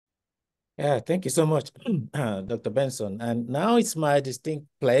Yeah, thank you so much, Dr. Benson. And now it's my distinct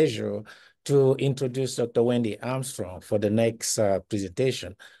pleasure to introduce Dr. Wendy Armstrong for the next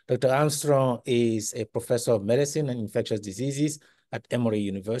presentation. Dr. Armstrong is a professor of medicine and infectious diseases at Emory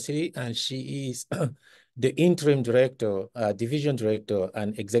University, and she is the interim director, division director,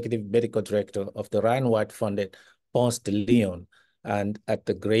 and executive medical director of the Ryan White-funded Ponce de Leon and at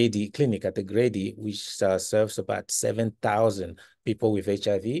the Grady Clinic at the Grady, which serves about 7,000 people with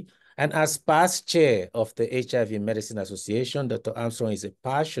HIV. And as past chair of the HIV Medicine Association, Dr. Armstrong is a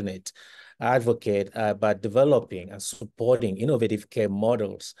passionate advocate about developing and supporting innovative care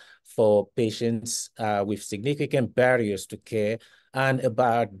models for patients with significant barriers to care and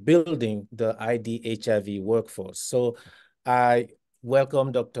about building the ID-HIV workforce. So I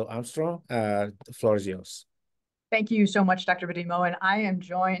welcome Dr. Armstrong. The floor is yours. Thank you so much, Dr. Badimo. And I am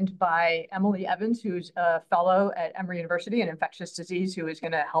joined by Emily Evans, who's a fellow at Emory University in infectious disease, who is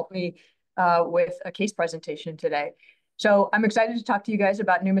going to help me with a case presentation today. So I'm excited to talk to you guys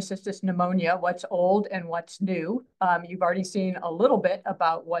about pneumocystis pneumonia, what's old and what's new. You've already seen a little bit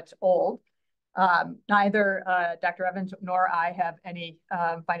about what's old. Neither Dr. Evans nor I have any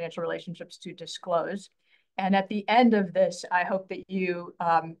financial relationships to disclose. And at the end of this, I hope that you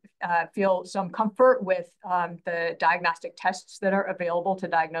feel some comfort with the diagnostic tests that are available to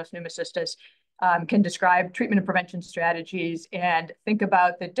diagnose pneumocystis, can describe treatment and prevention strategies, and think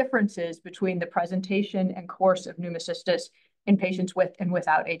about the differences between the presentation and course of pneumocystis in patients with and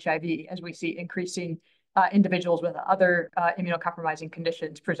without HIV, as we see increasing individuals with other immunocompromising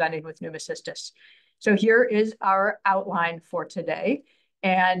conditions presenting with pneumocystis. So here is our outline for today.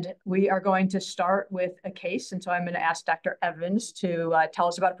 And we are going to start with a case. And so I'm going to ask Dr. Evans to tell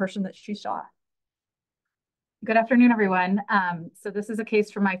us about a person that she saw. Good afternoon, everyone. So this is a case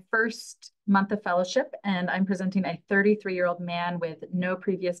from my first month of fellowship, and I'm presenting a 33-year-old man with no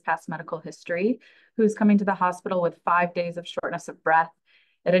previous past medical history who's coming to the hospital with 5 days of shortness of breath.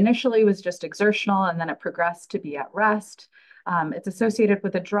 It initially was just exertional, and then it progressed to be at rest. It's associated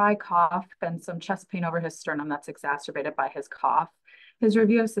with a dry cough and some chest pain over his sternum that's exacerbated by his cough. His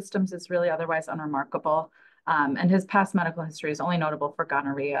review of systems is really otherwise unremarkable, and his past medical history is only notable for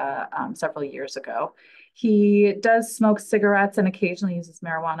gonorrhea several years ago. He does smoke cigarettes and occasionally uses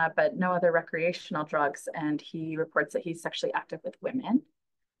marijuana, but no other recreational drugs, and he reports that he's sexually active with women.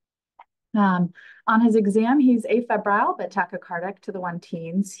 On his exam, he's afebrile but tachycardic to the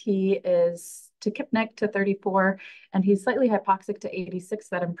 1-teens. He is tachypnic to 34, and he's slightly hypoxic to 86.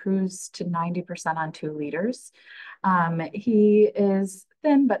 That improves to 90% on 2 liters. He is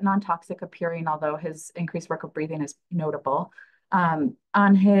thin but non-toxic appearing, although his increased work of breathing is notable.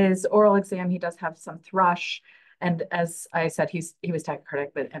 On his oral exam, he does have some thrush, and as I said, he was tachycardic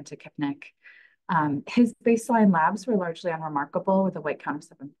but tachypnic. His baseline labs were largely unremarkable with a white count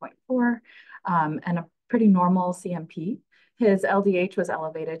of 7.4 and a pretty normal CMP. His LDH was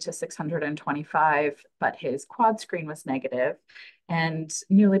elevated to 625, but his quad screen was negative, and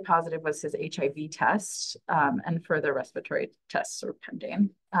newly positive was his HIV test, and further respiratory tests are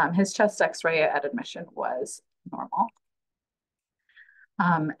pending. His chest x-ray at admission was normal.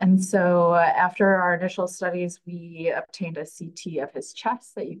 And so after our initial studies, we obtained a CT of his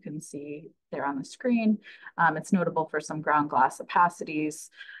chest that you can see there on the screen. It's notable for some ground glass opacities.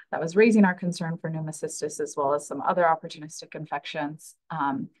 That was raising our concern for pneumocystis as well as some other opportunistic infections.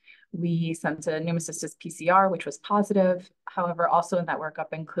 We sent a pneumocystis PCR, which was positive. However, also in that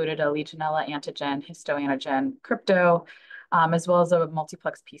workup included a Legionella antigen, histoantigen, crypto, as well as a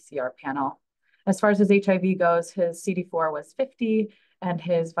multiplex PCR panel. As far as his HIV goes, his CD4 was 50, and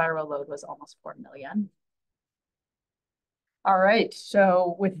his viral load was almost 4 million. All right,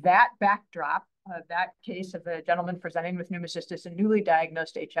 so with that backdrop of that case of a gentleman presenting with pneumocystis and newly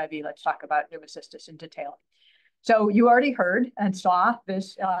diagnosed HIV, let's talk about pneumocystis in detail. So you already heard and saw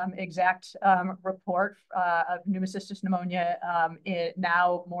this exact report of pneumocystis pneumonia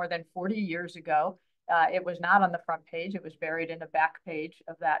now more than 40 years ago. It was not on the front page. It was buried in the back page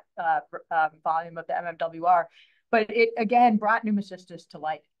of that volume of the MMWR. But it, again, brought pneumocystis to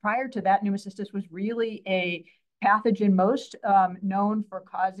light. Prior to that, pneumocystis was really a pathogen most known for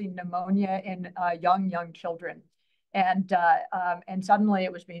causing pneumonia in young children. And suddenly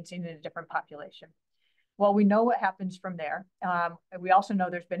it was being seen in a different population. Well, we know what happens from there. We also know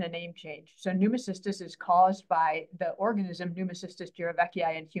there's been a name change. So pneumocystis is caused by the organism Pneumocystis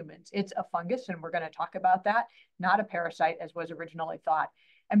jirovecii in humans. It's a fungus, and we're going to talk about that, not a parasite as was originally thought.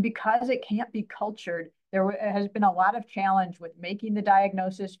 And because it can't be cultured, there has been a lot of challenge with making the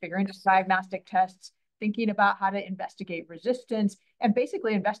diagnosis, figuring out diagnostic tests, thinking about how to investigate resistance, and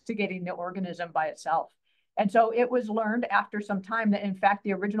basically investigating the organism by itself. And so it was learned after some time that, in fact,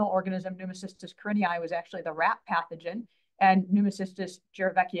 the original organism, Pneumocystis carinii, was actually the rat pathogen, and Pneumocystis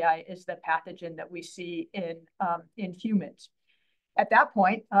jirovecii is the pathogen that we see in humans. At that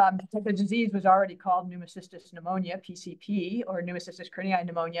point, the disease was already called Pneumocystis pneumonia, PCP, or Pneumocystis carinii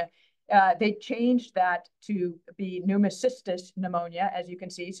pneumonia. They changed that to be Pneumocystis pneumonia, as you can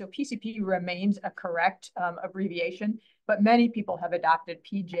see. So PCP remains a correct abbreviation, but many people have adopted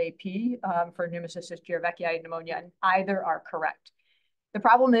PJP for Pneumocystis jirovecii pneumonia, and either are correct. The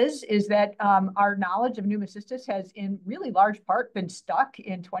problem is that our knowledge of pneumocystis has in really large part been stuck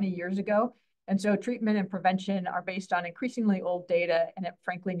in 20 years ago. And so treatment and prevention are based on increasingly old data, and it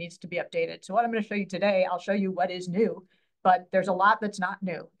frankly needs to be updated. So what I'm going to show you today, I'll show you what is new, but there's a lot that's not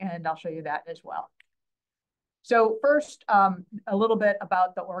new, and I'll show you that as well. So first, a little bit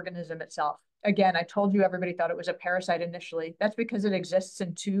about the organism itself. Again, I told you everybody thought it was a parasite initially. That's because it exists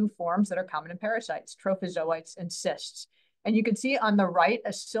in two forms that are common in parasites, trophozoites and cysts. And you can see on the right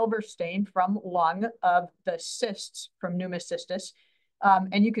a silver stain from lung of the cysts from Pneumocystis.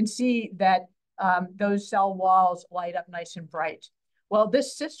 And you can see that those cell walls light up nice and bright. Well,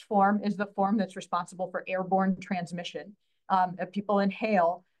 this cyst form is the form that's responsible for airborne transmission. People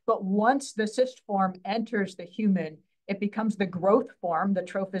inhale, but once the cyst form enters the human, it becomes the growth form, the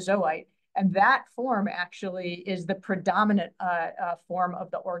trophozoite, and that form actually is the predominant form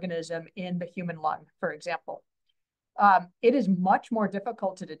of the organism in the human lung, for example. It is much more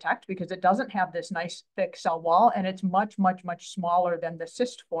difficult to detect because it doesn't have this nice thick cell wall, and it's much, much, much smaller than the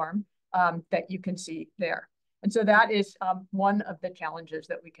cyst form that you can see there. And so that is one of the challenges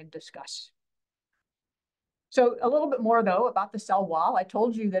that we can discuss. So a little bit more, though, about the cell wall. I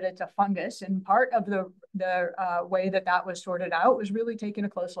told you that it's a fungus, and part of the way that was sorted out was really taking a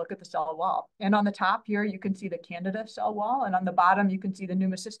close look at the cell wall. And on the top here, you can see the Candida cell wall, and on the bottom, you can see the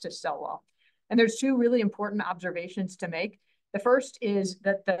Pneumocystis cell wall. And there's two really important observations to make. The first is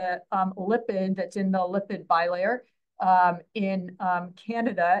that the lipid that's in the lipid bilayer in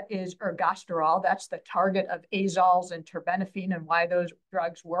Candida is ergosterol. That's the target of azoles and terbinafine and why those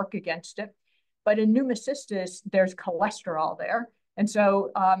drugs work against it. But in Pneumocystis, there's cholesterol there. And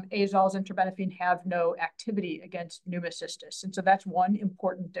so azoles and terbinafine have no activity against Pneumocystis. And so that's one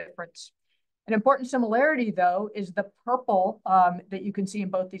important difference. An important similarity, though, is the purple that you can see in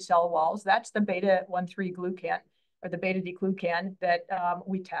both these cell walls. That's the beta-1,3 glucan, or the beta-D-glucan that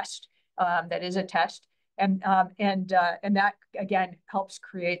we test. That is a test. And that, again, helps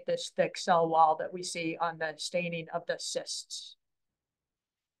create this thick cell wall that we see on the staining of the cysts.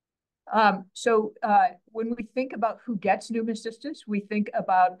 When we think about who gets pneumocystis, we think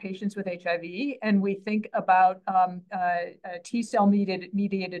about patients with HIV, and we think about T-cell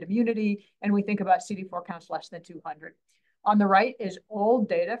mediated immunity, and we think about CD4 counts less than 200. On the right is old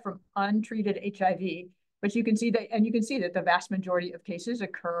data from untreated HIV, but you can see that the vast majority of cases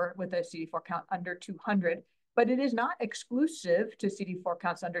occur with a CD4 count under 200. But it is not exclusive to CD4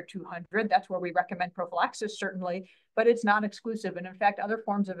 counts under 200. That's where we recommend prophylaxis, certainly, but it's not exclusive. And in fact, other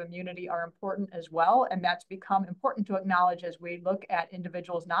forms of immunity are important as well. And that's become important to acknowledge as we look at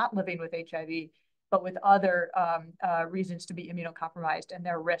individuals not living with HIV, but with other reasons to be immunocompromised and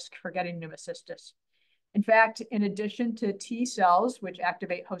their risk for getting pneumocystis. In fact, in addition to T cells, which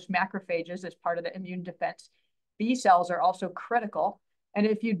activate host macrophages as part of the immune defense, B cells are also critical. And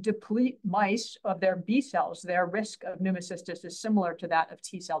if you deplete mice of their B cells, their risk of pneumocystis is similar to that of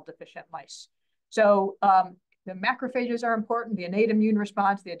T cell deficient mice. So the macrophages are important, the innate immune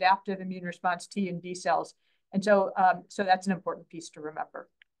response, the adaptive immune response, T and B cells. And so that's an important piece to remember.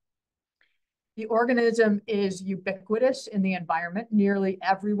 The organism is ubiquitous in the environment. Nearly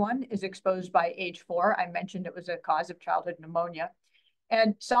everyone is exposed by age 4. I mentioned it was a cause of childhood pneumonia.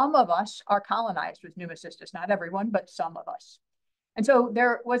 And some of us are colonized with pneumocystis, not everyone, but some of us. And so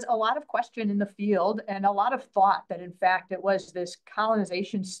there was a lot of question in the field and a lot of thought that, in fact, it was this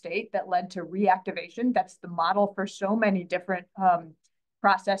colonization state that led to reactivation. That's the model for so many different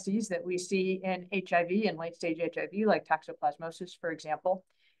processes that we see in HIV and late-stage HIV, like toxoplasmosis, for example.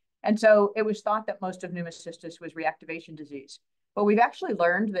 And so it was thought that most of pneumocystis was reactivation disease. But we've actually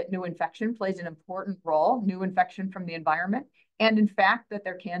learned that new infection plays an important role, new infection from the environment, and in fact, that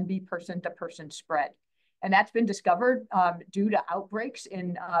there can be person-to-person spread. And that's been discovered due to outbreaks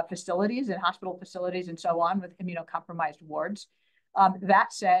in facilities, in hospital facilities and so on with immunocompromised wards.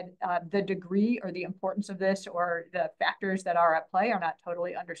 That said, the degree or the importance of this or the factors that are at play are not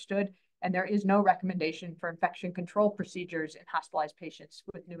totally understood. And there is no recommendation for infection control procedures in hospitalized patients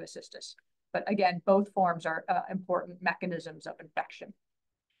with pneumocystis. But again, both forms are important mechanisms of infection.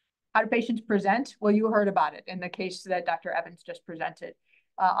 How do patients present? Well, you heard about it in the case that Dr. Evans just presented.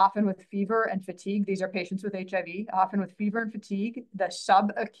 often with fever and fatigue. These are patients with HIV, often with fever and fatigue, the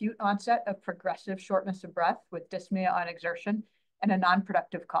subacute onset of progressive shortness of breath with dyspnea on exertion, and a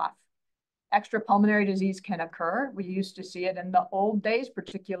non-productive cough. Extrapulmonary disease can occur. We used to see it in the old days,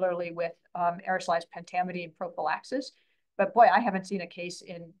 particularly with aerosolized pentamidine prophylaxis. But boy, I haven't seen a case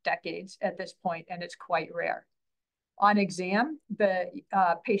in decades at this point, and it's quite rare. On exam, the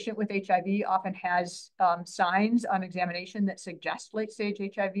patient with HIV often has signs on examination that suggest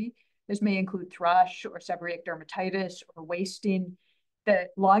late-stage HIV. This may include thrush or seborrheic dermatitis or wasting. The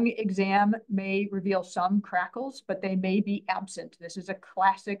lung exam may reveal some crackles, but they may be absent. This is a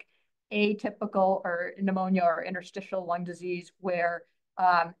classic atypical or pneumonia or interstitial lung disease where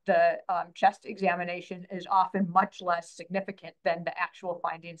the chest examination is often much less significant than the actual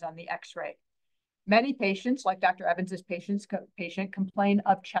findings on the X-ray. Many patients, like Dr. Evans's patient, complain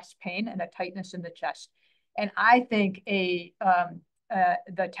of chest pain and a tightness in the chest. And I think the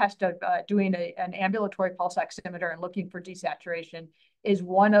test of doing an ambulatory pulse oximeter and looking for desaturation is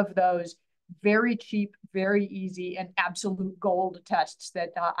one of those very cheap, very easy, and absolute gold tests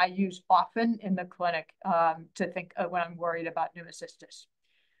that I use often in the clinic to think when I'm worried about pneumocystis.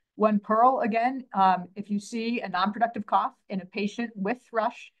 One pearl, again, if you see a non-productive cough in a patient with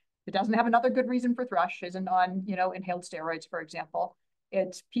thrush, it doesn't have another good reason for thrush, isn't on, inhaled steroids, for example.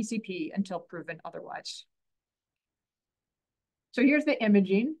 It's PCP until proven otherwise. So here's the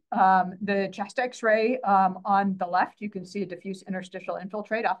imaging. The chest X-ray on the left, you can see a diffuse interstitial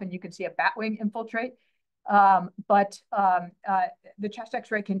infiltrate. Often you can see a batwing infiltrate. But the chest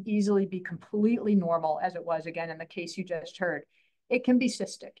X-ray can easily be completely normal, as it was, again, in the case you just heard. It can be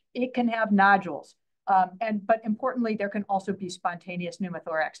cystic. It can have nodules. But importantly, there can also be spontaneous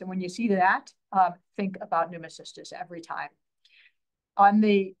pneumothorax. And when you see that, think about pneumocystis every time. On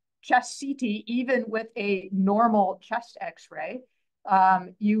the chest CT, even with a normal chest X-ray,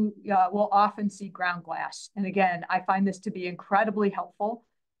 you will often see ground glass. And again, I find this to be incredibly helpful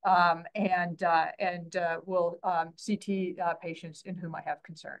and will CT patients in whom I have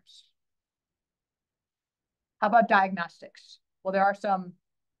concerns. How about diagnostics? Well, there are some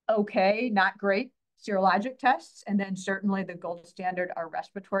okay, not great serologic tests, and then certainly the gold standard are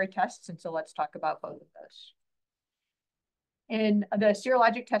respiratory tests. And so let's talk about both of those. In the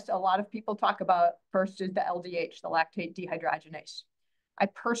serologic test, a lot of people talk about first is the LDH, the lactate dehydrogenase. I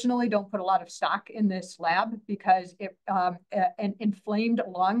personally don't put a lot of stock in this lab because an inflamed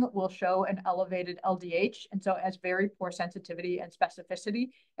lung will show an elevated LDH, and so it has very poor sensitivity and specificity,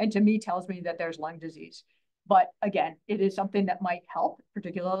 and to me tells me that there's lung disease. But again, it is something that might help,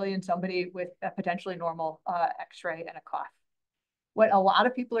 particularly in somebody with a potentially normal X-ray and a cough. What a lot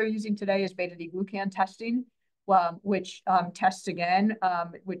of people are using today is beta-D-glucan testing, which tests again,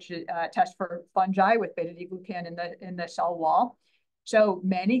 tests for fungi with beta-D-glucan in the cell wall. So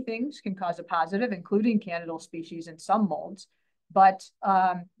many things can cause a positive, including candidal species and some molds. But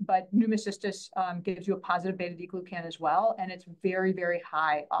pneumocystis gives you a positive beta-D-glucan as well, and it's very, very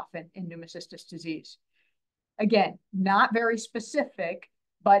high often in pneumocystis disease. Again, not very specific,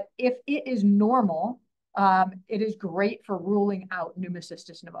 but if it is normal, it is great for ruling out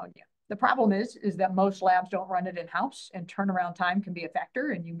pneumocystis pneumonia. The problem is that most labs don't run it in-house, and turnaround time can be a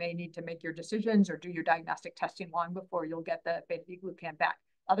factor, and you may need to make your decisions or do your diagnostic testing long before you'll get the beta-D-glucan back.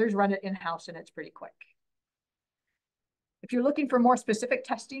 Others run it in-house, and it's pretty quick. If you're looking for more specific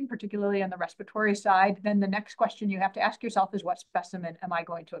testing, particularly on the respiratory side, then the next question you have to ask yourself is, what specimen am I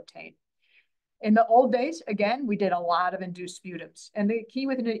going to obtain? In the old days, again, we did a lot of induced sputums. And the key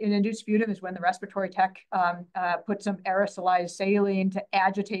with an induced sputum is when the respiratory tech put some aerosolized saline to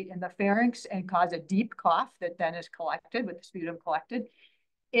agitate in the pharynx and cause a deep cough that then is collected with the sputum collected.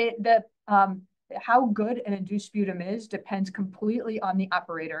 How good an induced sputum is depends completely on the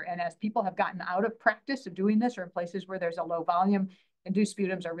operator. And as people have gotten out of practice of doing this, or in places where there's a low volume, induced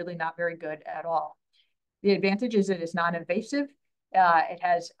sputums are really not very good at all. The advantage is it is non-invasive. It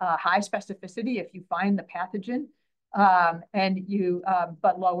has high specificity if you find the pathogen,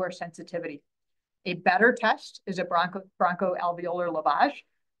 but lower sensitivity. A better test is a bronchoalveolar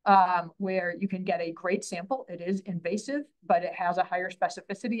lavage, where you can get a great sample. It is invasive, but it has a higher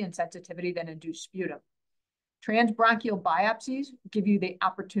specificity and sensitivity than induced sputum. Transbronchial biopsies give you the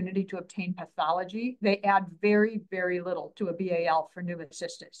opportunity to obtain pathology. They add very, very little to a BAL for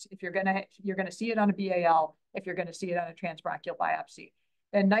pneumocystis. If you're gonna see it on a BAL, if you're gonna see it on a transbronchial biopsy.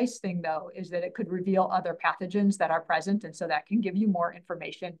 The nice thing, though, is that it could reveal other pathogens that are present, and so that can give you more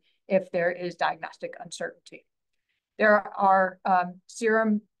information if there is diagnostic uncertainty. There are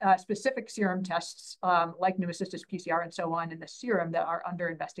specific serum tests like pneumocystis PCR and so on in the serum that are under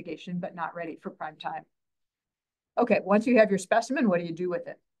investigation but not ready for prime time. Okay, once you have your specimen, what do you do with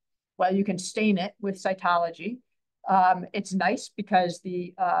it? Well, you can stain it with cytology. It's nice because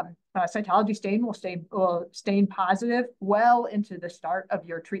the cytology stain will stain positive well into the start of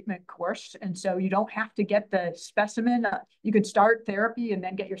your treatment course. And so you don't have to get the specimen. You could start therapy and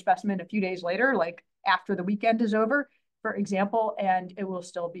then get your specimen a few days later, like after the weekend is over, for example, and it will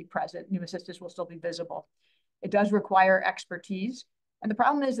still be present. Pneumocystis will still be visible. It does require expertise. And the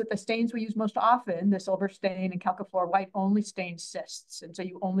problem is that the stains we use most often, the silver stain and calcium white, only stain cysts. And so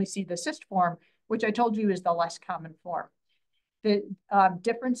you only see the cyst form, which I told you is the less common form. The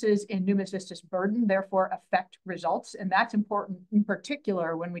differences in pneumocystis burden therefore affect results. And that's important in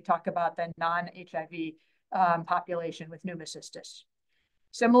particular when we talk about the non-HIV population with pneumocystis.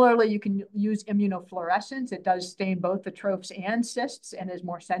 Similarly, you can use immunofluorescence. It does stain both the trophs and cysts and is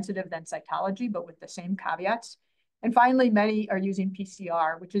more sensitive than cytology, but with the same caveats. And finally, many are using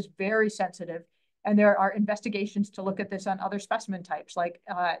PCR, which is very sensitive. And there are investigations to look at this on other specimen types like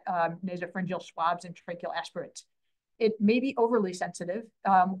nasopharyngeal swabs and tracheal aspirates. It may be overly sensitive.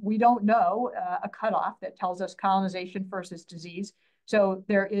 We don't know a cutoff that tells us colonization versus disease. So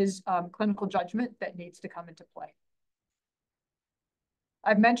there is clinical judgment that needs to come into play.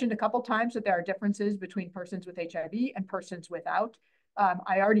 I've mentioned a couple times that there are differences between persons with HIV and persons without.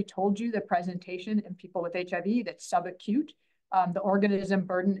 I already told you the presentation in people with HIV that's subacute. The organism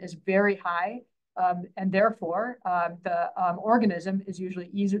burden is very high, and therefore the organism is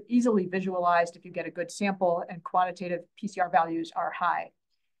usually easily visualized if you get a good sample and quantitative PCR values are high.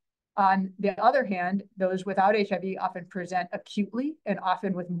 On the other hand, those without HIV often present acutely and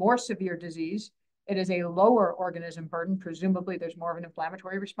often with more severe disease. It is a lower organism burden. Presumably, there's more of an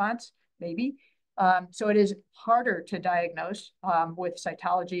inflammatory response, maybe. So it is harder to diagnose with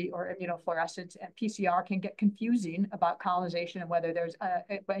cytology or immunofluorescence, and PCR can get confusing about colonization and whether there's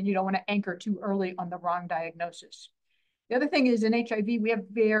and you don't want to anchor too early on the wrong diagnosis. The other thing is in HIV, we have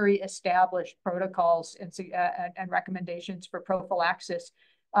very established protocols and recommendations for prophylaxis.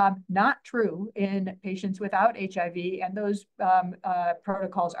 Not true in patients without HIV, and those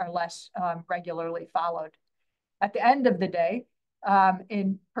protocols are less regularly followed. At the end of the day,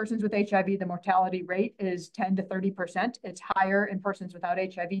 in persons with HIV, the mortality rate is 10 to 30%. It's higher in persons without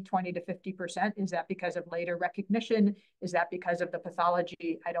HIV, 20 to 50%. Is that because of later recognition? Is that because of the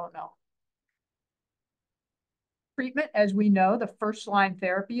pathology? I don't know. Treatment, as we know, the first-line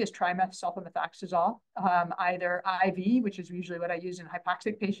therapy is trimethylsulfamethoxazole, either IV, which is usually what I use in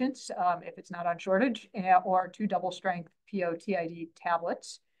hypoxic patients if it's not on shortage, or 2 double-strength PO-TID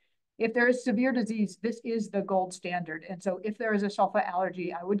tablets. If there is severe disease, this is the gold standard. And so if there is a sulfa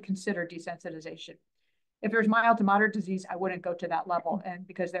allergy, I would consider desensitization. If there's mild to moderate disease, I wouldn't go to that level. And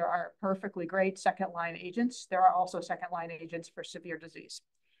because there are perfectly great second-line agents, there are also second-line agents for severe disease.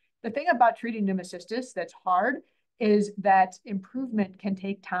 The thing about treating pneumocystis that's hard is that improvement can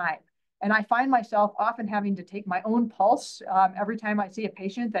take time. And I find myself often having to take my own pulse every time I see a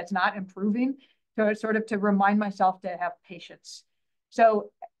patient that's not improving to remind myself to have patience.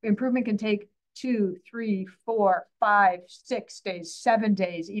 So improvement can take 2, 3, 4, 5, 6 days, 7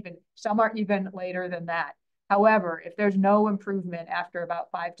 days, even some are even later than that. However, if there's no improvement after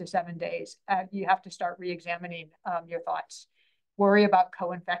about 5 to 7 days, you have to start re-examining your thoughts. Worry about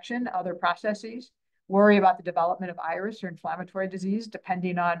co-infection, other processes. Worry about the development of iris or inflammatory disease,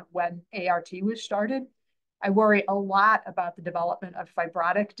 depending on when ART was started. I worry a lot about the development of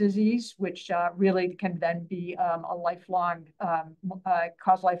fibrotic disease, which really can then be a lifelong,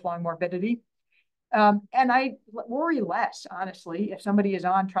 cause lifelong morbidity. And I worry less, honestly, if somebody is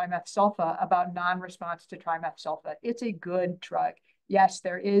on trimethylsulfa about non-response to trimethylsulfa. It's a good drug. Yes,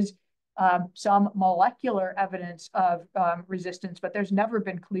 there is some molecular evidence of resistance, but there's never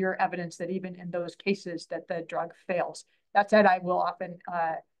been clear evidence that even in those cases that the drug fails. That said, I will often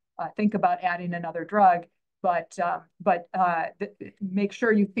think about adding another drug, but make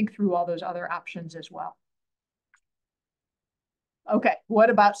sure you think through all those other options as well. Okay,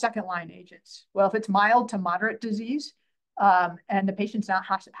 what about second-line agents? Well, if it's mild to moderate disease and the patient's not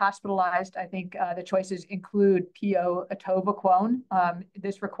hospitalized, I think the choices include PO atovaquone.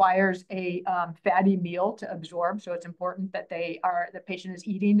 This requires a fatty meal to absorb, so it's important that the patient is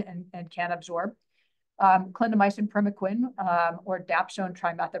eating and can absorb. Clindamycin primaquine or dapsone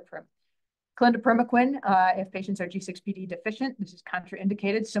trimethoprim. Clindaprimaquine, if patients are G6PD deficient, this is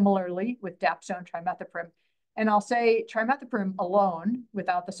contraindicated similarly with dapsone trimethoprim. And I'll say trimethoprim alone,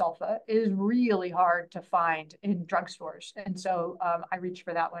 without the sulfa, is really hard to find in drugstores. And so I reach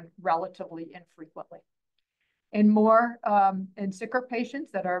for that one relatively infrequently. In sicker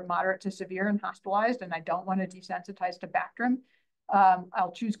patients that are moderate to severe and hospitalized, and I don't want to desensitize to Bactrim,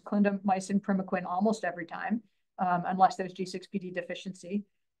 I'll choose clindamycin primaquine almost every time. unless there's G6PD deficiency.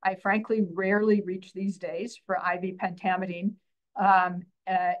 I frankly rarely reach these days for IV pentamidine.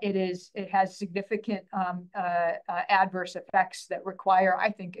 It has significant adverse effects that require,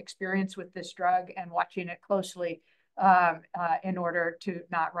 I think, experience with this drug and watching it closely in order to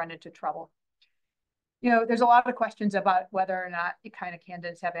not run into trouble. There's a lot of questions about whether or not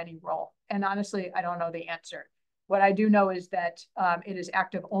echinocandins have any role. And honestly, I don't know the answer. What I do know is that it is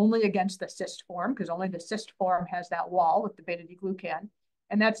active only against the cyst form, because only the cyst form has that wall with the beta-D-glucan.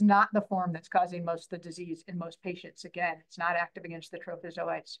 And that's not the form that's causing most of the disease in most patients. Again, it's not active against the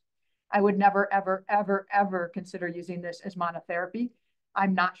trophozoites. I would never, ever, ever, ever consider using this as monotherapy.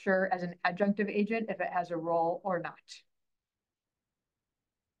 I'm not sure as an adjunctive agent if it has a role or not.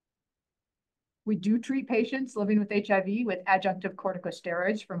 We do treat patients living with HIV with adjunctive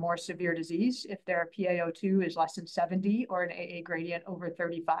corticosteroids for more severe disease if their PaO2 is less than 70 or an AA gradient over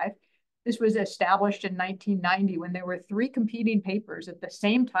 35. This was established in 1990 when there were 3 competing papers at the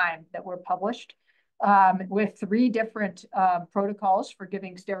same time that were published with 3 different protocols for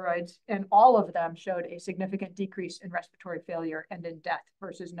giving steroids, and all of them showed a significant decrease in respiratory failure and in death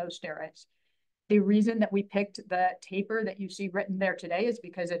versus no steroids. The reason that we picked the taper that you see written there today is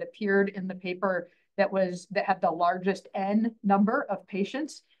because it appeared in the paper that had the largest N number of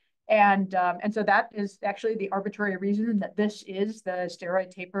patients. And so that is actually the arbitrary reason that this is the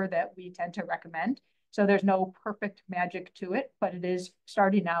steroid taper that we tend to recommend. So there's no perfect magic to it, but it is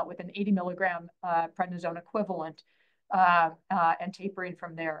starting out with an 80 milligram prednisone equivalent and tapering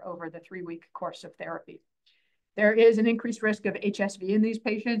from there over the 3-week course of therapy. There is an increased risk of HSV in these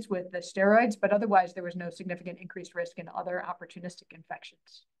patients with the steroids, but otherwise there was no significant increased risk in other opportunistic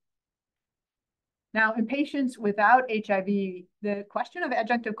infections. Now, in patients without HIV, the question of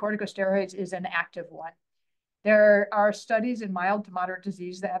adjunctive corticosteroids is an active one. There are studies in mild to moderate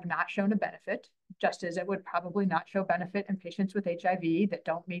disease that have not shown a benefit, just as it would probably not show benefit in patients with HIV that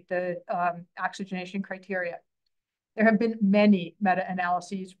don't meet the oxygenation criteria. There have been many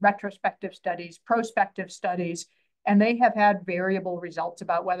meta-analyses, retrospective studies, prospective studies, and they have had variable results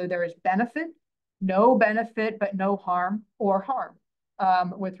about whether there is benefit, no benefit, but no harm, or harm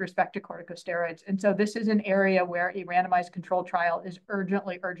with respect to corticosteroids. And so this is an area where a randomized controlled trial is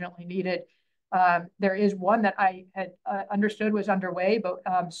urgently, urgently needed. There is one that I had understood was underway,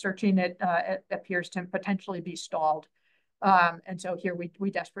 but searching it, it appears to potentially be stalled. And so here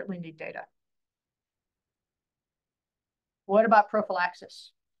we desperately need data. What about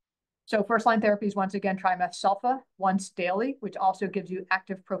prophylaxis? So first-line therapy is once again trimeth-sulfa once daily, which also gives you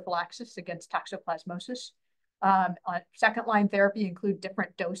active prophylaxis against toxoplasmosis. Second-line therapy include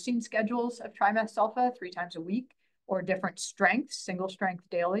different dosing schedules of trimeth-sulfa 3 times a week, or different strengths, single strength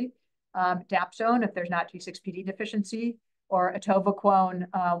daily. Dapsone if there's not G6PD deficiency, or atovaquone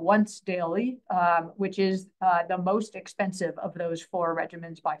once daily, which is the most expensive of those 4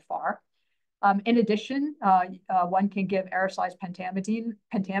 regimens by far. In addition, one can give aerosolized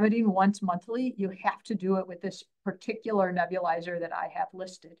pentamidine once monthly. You have to do it with this particular nebulizer that I have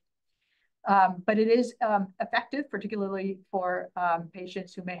listed. But it is effective, particularly for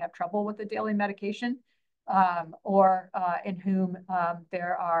patients who may have trouble with the daily medication or in whom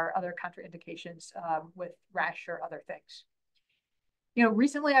there are other contraindications with rash or other things.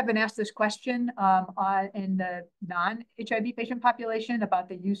 Recently I've been asked this question in the non-HIV patient population about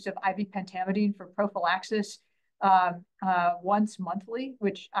the use of IV pentamidine for prophylaxis once monthly,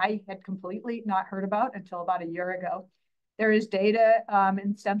 which I had completely not heard about until about a year ago. There is data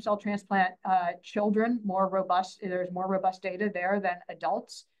in stem cell transplant children, there's more robust data there than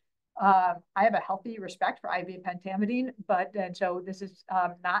adults. I have a healthy respect for IV pentamidine, and so this is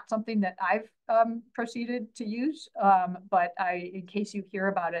not something that I've proceeded to use, but in case you hear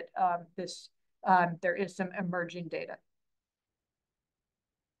about it, there is some emerging data.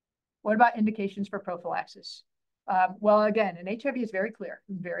 What about indications for prophylaxis? Well, again, in HIV is very clear,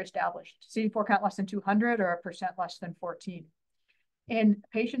 very established. CD4 count less than 200 or 1% less than 14. In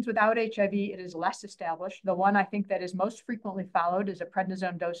patients without HIV, it is less established. The one I think that is most frequently followed is a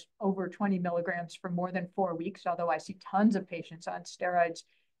prednisone dose over 20 milligrams for more than 4 weeks, although I see tons of patients on steroids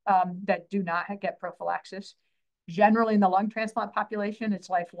that do not get prophylaxis. Generally, in the lung transplant population, it's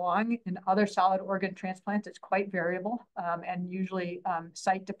lifelong. In other solid organ transplants, it's quite variable and usually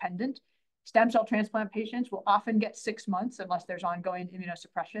site-dependent. Stem cell transplant patients will often get 6 months unless there's ongoing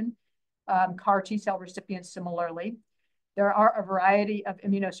immunosuppression. CAR T-cell recipients similarly. There are a variety of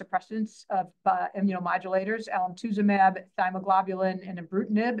immunosuppressants of immunomodulators. Alemtuzumab, thymoglobulin, and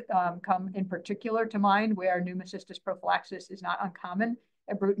ibrutinib come in particular to mind where pneumocystis prophylaxis is not uncommon.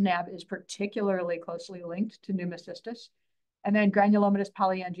 Ibrutinib is particularly closely linked to pneumocystis. And then granulomatous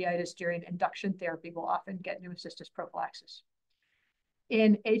polyangiitis during induction therapy will often get pneumocystis prophylaxis.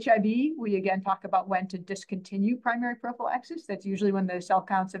 In HIV, we again talk about when to discontinue primary prophylaxis. That's usually when the cell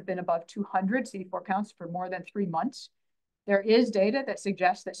counts have been above 200 CD4 counts for more than 3 months. There is data that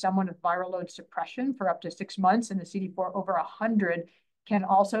suggests that someone with viral load suppression for up to 6 months and the CD4 over 100 can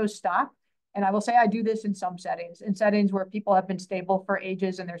also stop. And I will say I do this in some settings, in settings where people have been stable for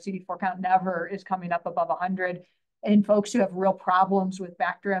ages and their CD4 count never is coming up above 100. In folks who have real problems with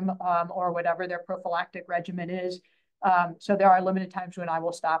Bactrim or whatever their prophylactic regimen is. So there are limited times when I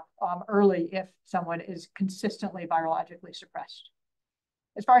will stop early if someone is consistently virologically suppressed.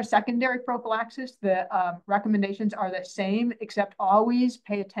 As far as secondary prophylaxis, the recommendations are the same, except always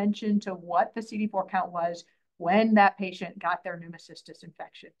pay attention to what the CD4 count was when that patient got their pneumocystis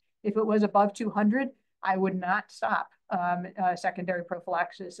infection. If it was above 200, I would not stop secondary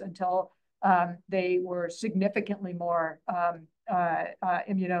prophylaxis until they were significantly more or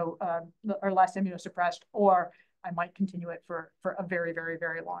less immunosuppressed, or I might continue it for a very, very,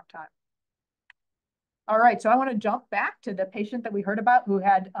 very long time. All right, so I want to jump back to the patient that we heard about who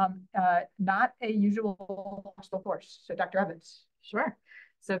had not a usual hospital course. So Dr. Evans. Sure.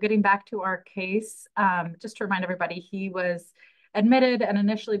 So getting back to our case, just to remind everybody, he was admitted, and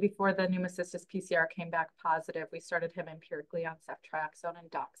initially before the pneumocystis PCR came back positive, we started him empirically on ceftriaxone and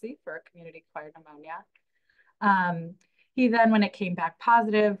doxy for a community-acquired pneumonia. He then, when it came back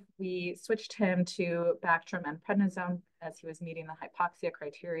positive, we switched him to Bactrim and prednisone as he was meeting the hypoxia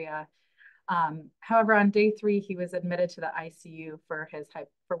criteria. However, on day 3, he was admitted to the ICU for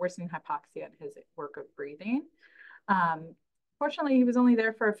worsening hypoxia and his work of breathing. Fortunately, he was only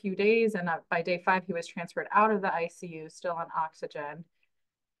there for a few days, and by day 5, he was transferred out of the ICU, still on oxygen.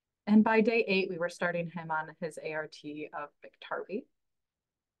 And by day 8, we were starting him on his ART of Biktarvy.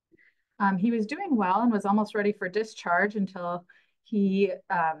 He was doing well and was almost ready for discharge until he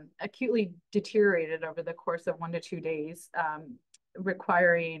acutely deteriorated over the course of 1 to 2 days,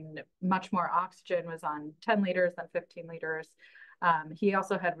 requiring much more oxygen, was on 10 liters than 15 liters. He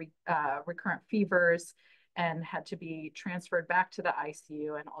also had recurrent fevers and had to be transferred back to the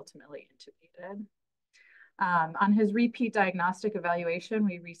ICU and ultimately intubated. On his repeat diagnostic evaluation,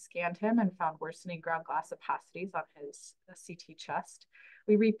 we rescanned him and found worsening ground glass opacities on his CT chest.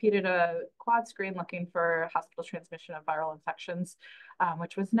 We repeated a quad screen looking for hospital transmission of viral infections,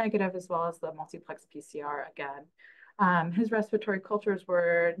 which was negative, as well as the multiplex PCR again. His respiratory cultures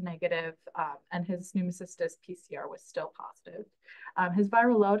were negative, and his pneumocystis PCR was still positive. His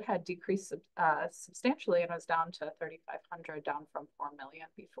viral load had decreased substantially and was down to 3,500, down from 4 million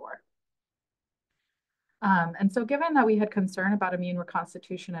before. And so given that we had concern about immune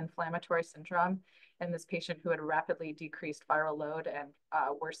reconstitution and inflammatory syndrome in this patient who had rapidly decreased viral load and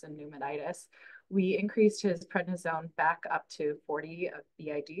worsened pneumonitis, we increased his prednisone back up to 40 of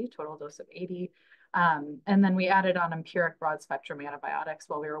BID, total dose of 80. And then we added on empiric broad spectrum antibiotics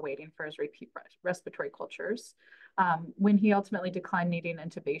while we were waiting for his repeat respiratory cultures. When he ultimately declined needing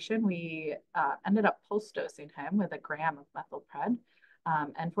intubation, we ended up post-dosing him with 1 gram of methylpred.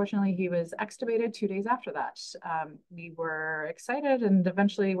 And fortunately, he was extubated 2 days after that. We were excited and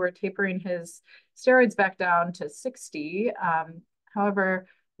eventually were tapering his steroids back down to 60. However,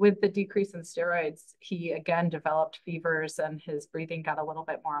 with the decrease in steroids, he again developed fevers and his breathing got a little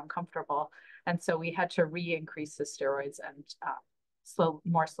bit more uncomfortable. And so we had to re-increase his steroids and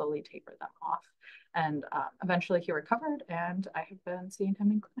more slowly taper them off. And eventually he recovered, and I have been seeing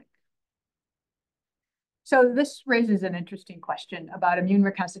him in clinic. So this raises an interesting question about immune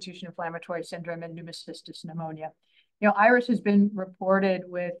reconstitution inflammatory syndrome and pneumocystis pneumonia. You know, IRIS has been reported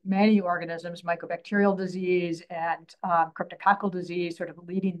with many organisms, mycobacterial disease and cryptococcal disease, sort of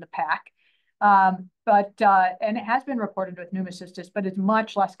leading the pack. And it has been reported with pneumocystis, but it's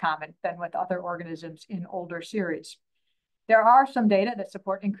much less common than with other organisms in older series. There are some data that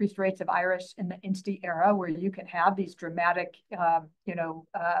support increased rates of IRIS in the INSTI era, where you can have these dramatic,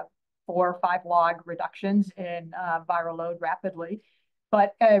 4 or 5 log reductions in viral load rapidly.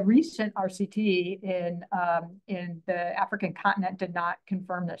 But a recent RCT in the African continent did not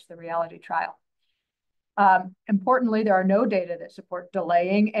confirm this, the reality trial. Importantly, there are no data that support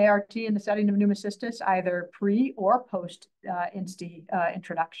delaying ART in the setting of pneumocystis, either pre or post INSTI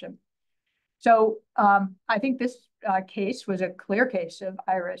introduction. So I think this case was a clear case of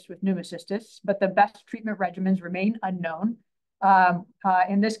IRIS with pneumocystis, but the best treatment regimens remain unknown.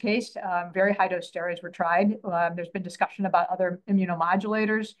 In this case, very high dose steroids were tried. There's been discussion about other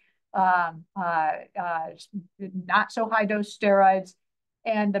immunomodulators, not so high dose steroids,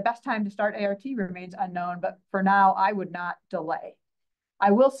 and the best time to start ART remains unknown, but for now, I would not delay.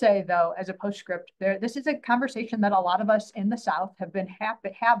 I will say, though, as a postscript, this is a conversation that a lot of us in the South have been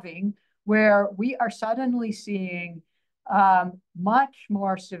having, where we are suddenly seeing much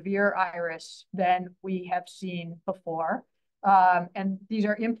more severe iris than we have seen before. And these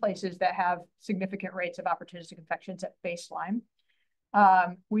are in places that have significant rates of opportunistic infections at baseline.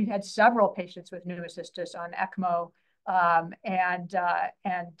 We've had several patients with pneumocystis on ECMO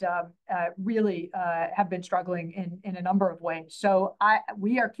really have been struggling in a number of ways. So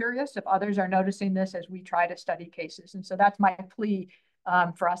we are curious if others are noticing this as we try to study cases. And so that's my plea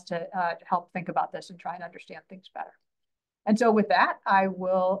for us to help think about this and try and understand things better. And so with that, I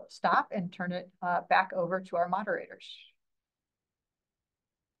will stop and turn it back over to our moderators.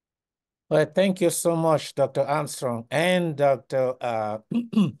 Well, thank you so much, Dr. Armstrong and Dr.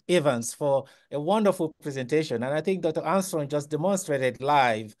 Evans, for a wonderful presentation. And I think Dr. Armstrong just demonstrated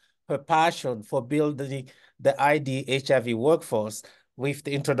live her passion for building the ID HIV workforce with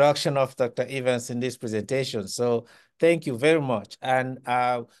the introduction of Dr. Evans in this presentation. So thank you very much. And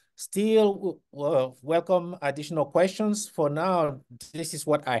still welcome additional questions. For now, this is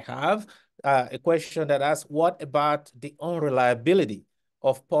what I have. A question that asks, what about the unreliability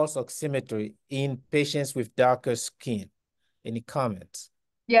of pulse oximetry in patients with darker skin? Any comments?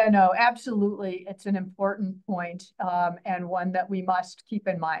 Yeah, no, absolutely. It's an important point, and one that we must keep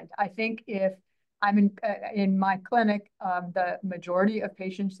in mind. I think if I'm in my clinic, the majority of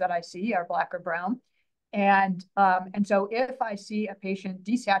patients that I see are Black or brown. And so if I see a patient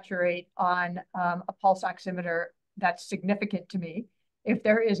desaturate on a pulse oximeter, that's significant to me. If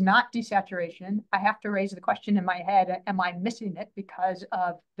there is not desaturation, I have to raise the question in my head, am I missing it because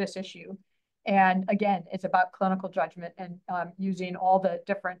of this issue? And again, it's about clinical judgment and using all the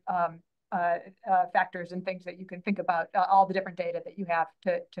different factors and things that you can think about, all the different data that you have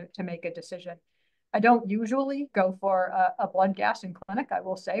to make a decision. I don't usually go for a blood gas in clinic, I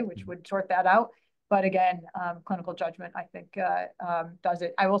will say, which would sort that out. But again, clinical judgment, I think, does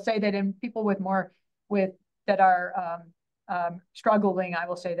it. I will say that in people that are struggling, I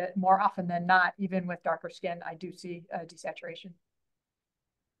will say that more often than not, even with darker skin, I do see desaturation.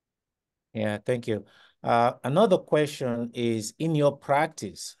 Yeah, thank you. Another question is, in your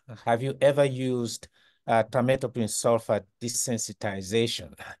practice, have you ever used trimethoprim sulfate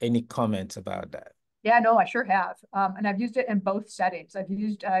desensitization? Any comments about that? Yeah, no, I sure have. And I've used it in both settings. I've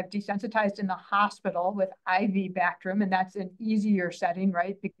desensitized in the hospital with IV Bactrim, and that's an easier setting,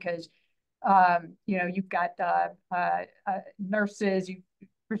 right? Because you've got nurses, you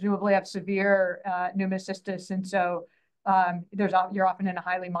presumably have severe pneumocystis, and so you're often in a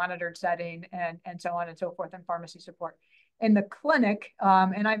highly monitored setting, and so on and so forth, and pharmacy support. In the clinic,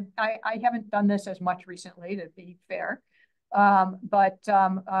 and I haven't done this as much recently, to be fair, but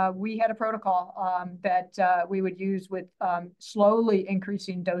we had a protocol that we would use with slowly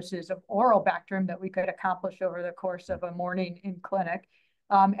increasing doses of oral Bactrim that we could accomplish over the course of a morning in clinic.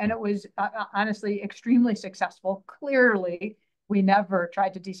 And it was honestly extremely successful. Clearly, we never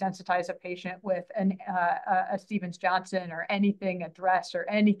tried to desensitize a patient with a Stevens-Johnson or anything, a dress or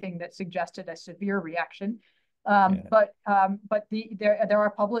anything that suggested a severe reaction. But there are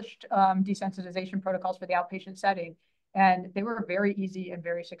published desensitization protocols for the outpatient setting, and they were very easy and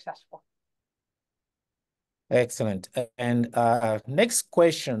very successful. Excellent. And next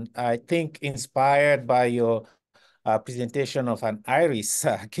question, I think inspired by your presentation of an iris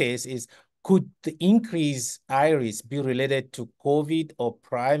case, is, could the increased iris be related to COVID or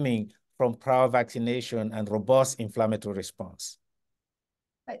priming from prior vaccination and robust inflammatory response?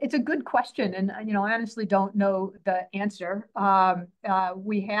 It's a good question, and I honestly don't know the answer.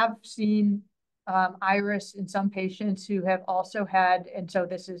 We have seen iris in some patients who have also had, and so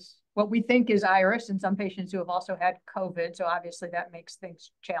this is what we think is iris in some patients who have also had COVID. So obviously that makes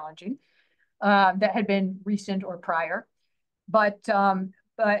things challenging. That had been recent or prior,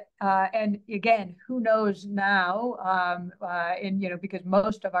 and again, who knows now? Because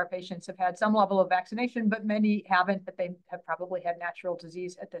most of our patients have had some level of vaccination, but many haven't. But they have probably had natural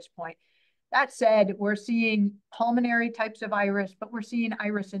disease at this point. That said, we're seeing pulmonary types of iris, but we're seeing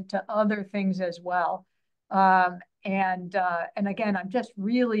iris into other things as well. And again, I'm just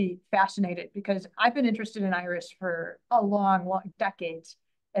really fascinated because I've been interested in iris for a long decades.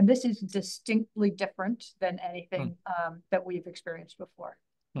 And this is distinctly different than anything that we've experienced before.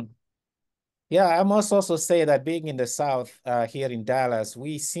 Yeah, I must also say that being in the South here in Dallas,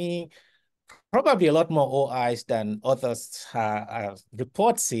 we see probably a lot more OIs than others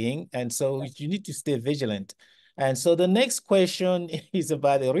report seeing. And so you need to stay vigilant. And so the next question is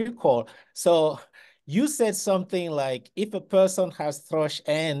about the recall. So you said something like, if a person has thrush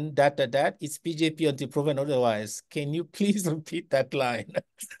and it's PJP until proven otherwise. Can you please repeat that line?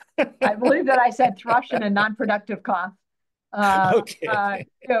 I believe that I said thrush and a non-productive cough. Okay.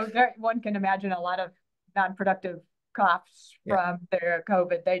 One can imagine a lot of non-productive coughs from their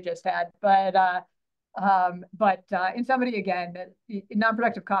COVID they just had, but in somebody, again,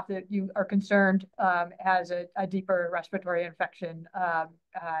 non-productive cough that you are concerned has a deeper respiratory infection,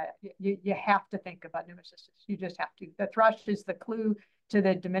 you have to think about pneumocystis. You just have to. The thrush is the clue to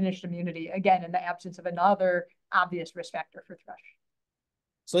the diminished immunity, again, in the absence of another obvious risk factor for thrush.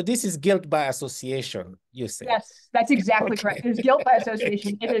 So this is guilt by association, you say? Yes, that's exactly correct. It is guilt by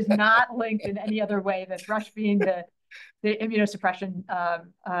association. It is not linked in any other way, the thrush being the immunosuppression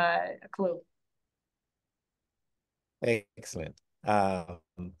clue. Excellent.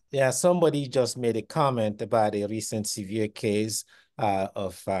 Yeah, somebody just made a comment about a recent severe case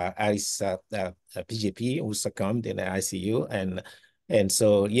of Iris PJP who succumbed in the ICU. And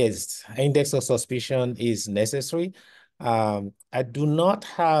so, yes, index of suspicion is necessary. I do not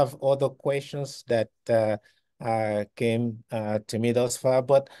have other questions that came to me thus far,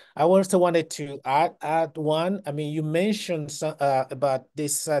 but I also wanted to add one. I mean, you mentioned about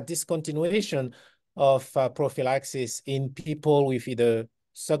this discontinuation of prophylaxis in people with either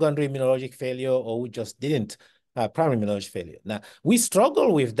secondary immunologic failure or who just didn't primary immunologic failure. Now, we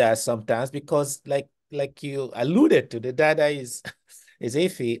struggle with that sometimes because like you alluded to, the data is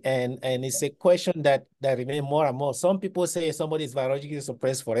iffy, and it's a question that remains more and more. Some people say somebody is virologically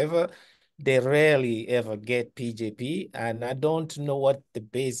suppressed forever. They rarely ever get PJP, and I don't know what the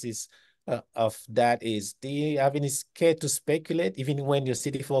basis of that is. Do you have any care to speculate, even when your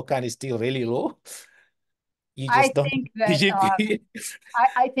CD4 count is still really low? You just don't think that PJP?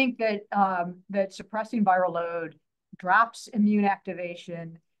 I think that that suppressing viral load drops immune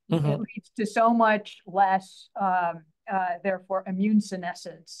activation. It leads to so much less, therefore, immune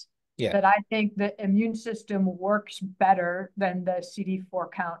senescence. Yeah. That I think the immune system works better than the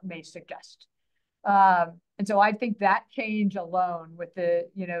CD4 count may suggest. And so I think that change alone with the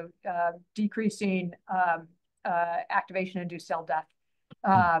decreasing activation-induced cell death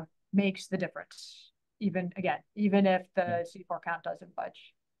makes the difference. Even if the CD4 count doesn't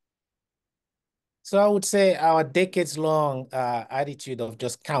budge. So I would say our decades-long attitude of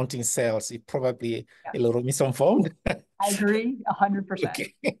just counting cells is probably a little misinformed. I agree 100%.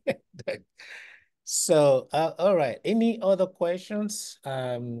 Okay. So, all right. Any other questions?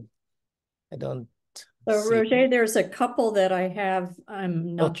 I don't So, see. Roger, there's a couple that I have.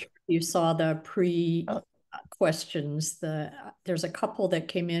 I'm not sure if you saw the pre-questions. There's a couple that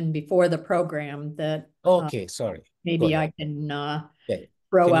came in before the program that okay, sorry. Maybe I can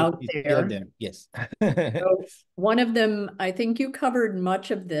throw out there. Yes. So one of them, I think you covered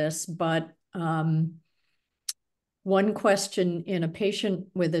much of this, but one question: in a patient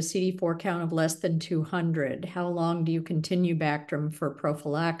with a CD4 count of less than 200, how long do you continue Bactrim for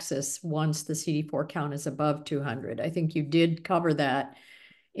prophylaxis once the CD4 count is above 200? I think you did cover that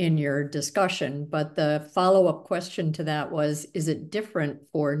in your discussion, but the follow-up question to that was, is it different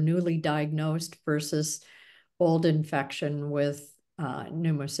for newly diagnosed versus old infection with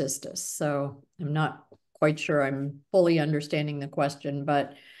pneumocystis? So I'm not quite sure I'm fully understanding the question,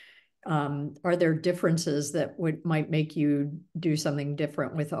 but are there differences that might make you do something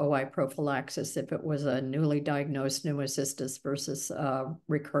different with OI prophylaxis if it was a newly diagnosed pneumocystis versus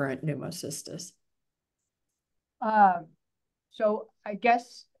recurrent pneumocystis? So I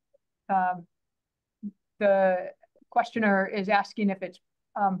guess the questioner is asking if it's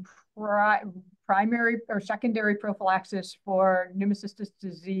primary or secondary prophylaxis for pneumocystis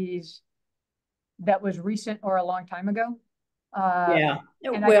disease that was recent or a long time ago. Yeah,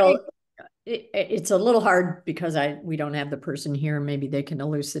 well, it's a little hard because we don't have the person here. Maybe they can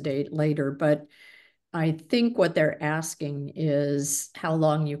elucidate later, but I think what they're asking is how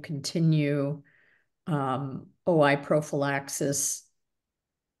long you continue OI prophylaxis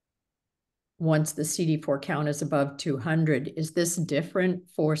once the CD4 count is above 200. Is this different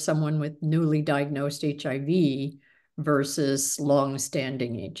for someone with newly diagnosed HIV versus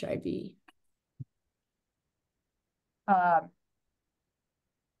long-standing HIV?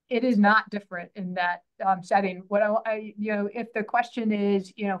 It is not different in that setting. What if the question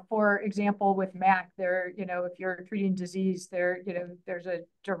is, for example, with MAC, if you're treating disease, there's a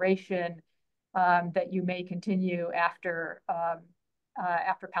duration that you may continue after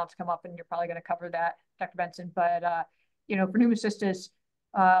counts come up, and you're probably going to cover that, Dr. Benson. But for pneumocystis,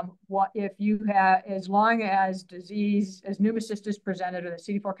 if you have, as long as pneumocystis presented with a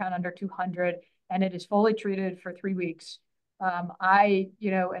CD4 count under 200 and it is fully treated for 3 weeks,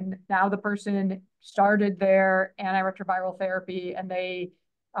 And now the person started their antiretroviral therapy and they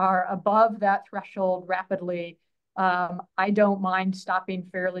are above that threshold rapidly. I don't mind stopping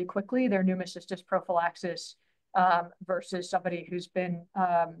fairly quickly their pneumocystis prophylaxis versus somebody who's been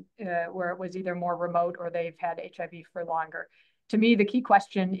where it was either more remote or they've had HIV for longer. To me, the key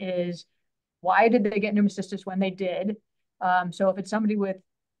question is, why did they get pneumocystis when they did? So if it's somebody with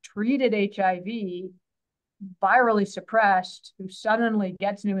treated HIV, virally suppressed, who suddenly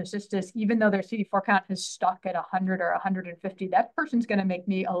gets pneumocystis, even though their CD4 count is stuck at 100 or 150, that person's going to make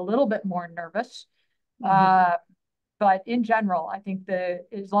me a little bit more nervous. But in general, I think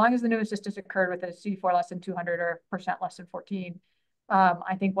as long as the pneumocystis occurred with a CD4 less than 200 or percent less than 14,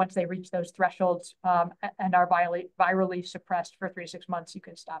 I think once they reach those thresholds and are virally suppressed for 3 to 6 months, you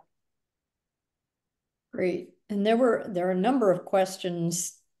can stop. Great. And there are a number of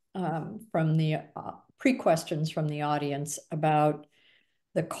questions from the pre-questions from the audience about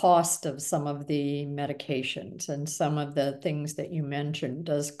the cost of some of the medications and some of the things that you mentioned.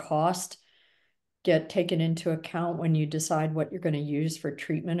 Does cost get taken into account when you decide what you're going to use for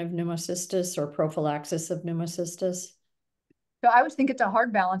treatment of pneumocystis or prophylaxis of pneumocystis? So I always think it's a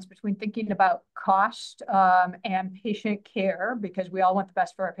hard balance between thinking about cost and patient care, because we all want the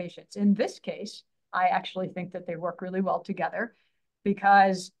best for our patients. In this case, I actually think that they work really well together,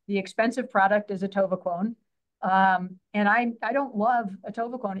 because the expensive product is atovaquone. And I don't love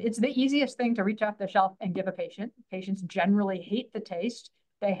atovaquone. It's the easiest thing to reach off the shelf and give a patient. Patients generally hate the taste.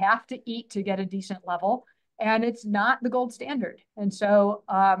 They have to eat to get a decent level, and it's not the gold standard. And so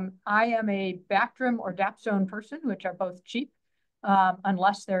I am a Bactrim or Dapsone person, which are both cheap,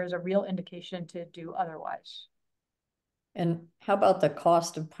 unless there is a real indication to do otherwise. And how about the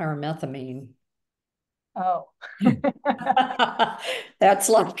cost of pyrimethamine? Oh, that's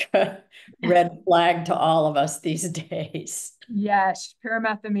like a red flag to all of us these days. Yes,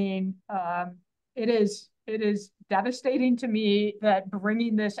 pyrimethamine. It is devastating to me that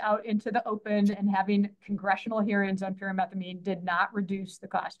bringing this out into the open and having congressional hearings on pyrimethamine did not reduce the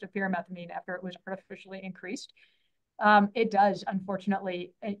cost of pyrimethamine after it was artificially increased. It does,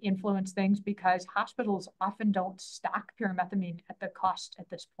 unfortunately, influence things, because hospitals often don't stock pyrimethamine at the cost at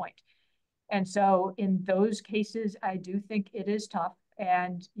this point. And so in those cases, I do think it is tough,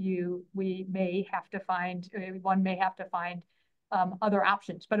 and one may have to find other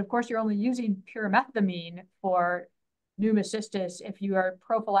options. But of course, you're only using pyrimethamine for pneumocystis if you are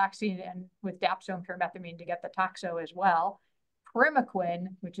prophylaxing and with dapsone pyrimethamine to get the toxo as well. Primaquine,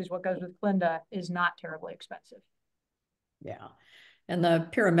 which is what goes with Clinda, is not terribly expensive. Yeah. And the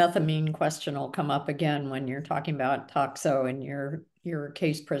pyrimethamine question will come up again when you're talking about toxo in your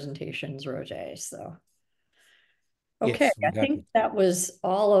case presentations, Roger. So, okay, Yes, I think that was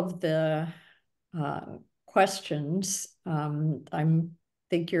all of the questions. I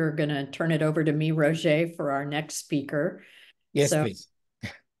think you're going to turn it over to me, Roger, for our next speaker. yes, So, please.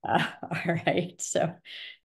 all right. So